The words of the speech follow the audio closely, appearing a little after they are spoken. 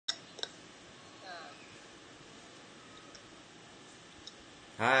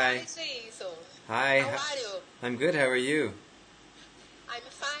Hi. Hi, Jason. Hi. How are you? I'm good. How are you? I'm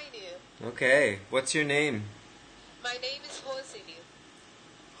fine. Okay. What's your name? My name is Rosalie.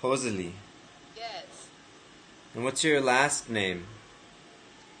 Rosalie. Yes. And what's your last name?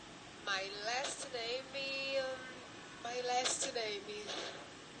 My last name is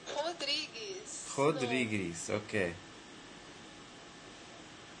Rodrigues. Rodrigues. Okay.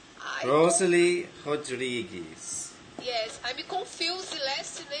 I Rosalie Rodrigues. Yes, I'm confused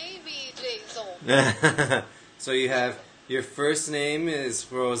last name, Jason. So you have your first name is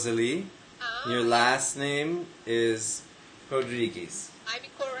Rosalie. Your last name is Rodrigues. I'm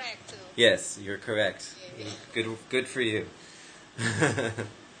correct. Yes, you're correct. Yeah. Good for you.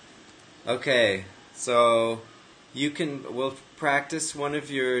 Okay, so we'll practice one of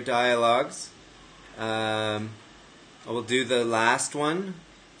your dialogues. We'll do the last one.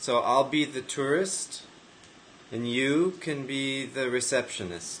 So I'll be the tourist, and you can be the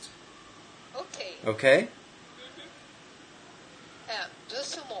receptionist. Okay. Okay?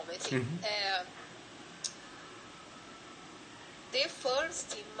 Just a moment. Mhm. The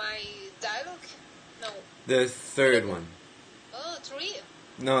first, my dialogue? No. The third one. Oh, three.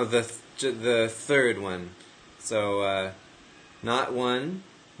 No, the third one. So not one,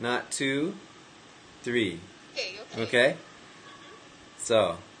 not two, three. Okay. Okay?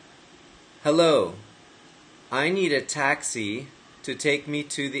 So, hello. I need a taxi to take me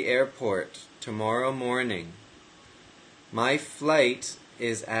to the airport tomorrow morning. My flight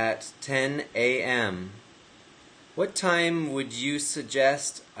is at 10 a.m. What time would you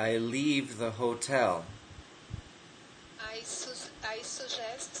suggest I leave the hotel? I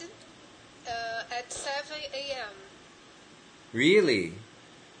suggest at 7 a.m. Really?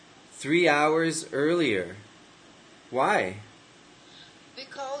 3 hours earlier. Why?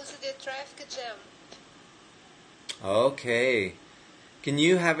 because the traffic jam. Okay. Can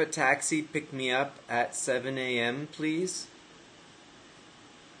you have a taxi pick me up at 7 a.m., please?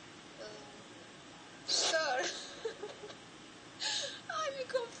 Sure. I'm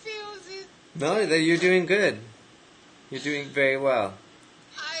confused. No, you're doing good. You're doing very well.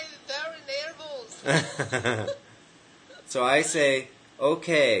 I'm very nervous. So I say,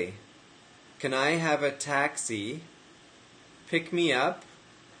 okay, can I have a taxi pick me up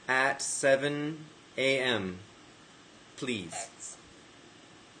at 7 a.m., please?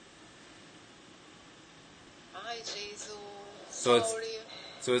 Ai, Jesus. So Sorry.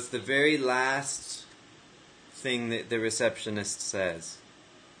 it's the very last thing that the receptionist says.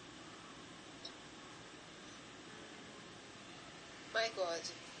 My God.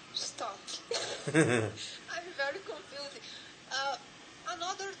 Stop. I'm very confused.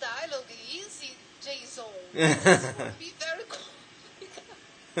 Another dialogue easy, Jason. This would be very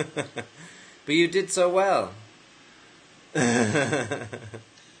complicated. But you did so well. Okay.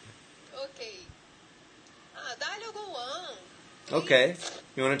 Dialogue 1. Okay.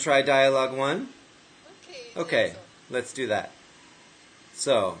 You want to try dialogue 1? Okay, Jason. let's do that.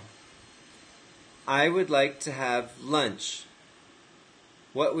 So, I would like to have lunch.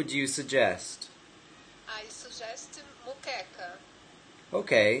 What would you suggest? I suggest moqueca.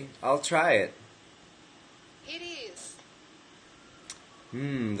 Okay, I'll try it. It is.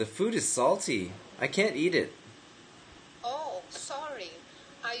 The food is salty. I can't eat it. Oh, sorry.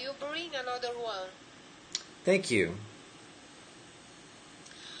 I will bring another one. Thank you.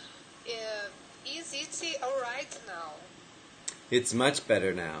 Is it alright now? It's much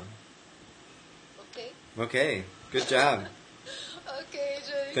better now. Okay. Okay, good job. Okay,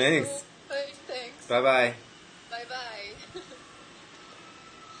 Jason. Thanks. Thanks. Bye-bye.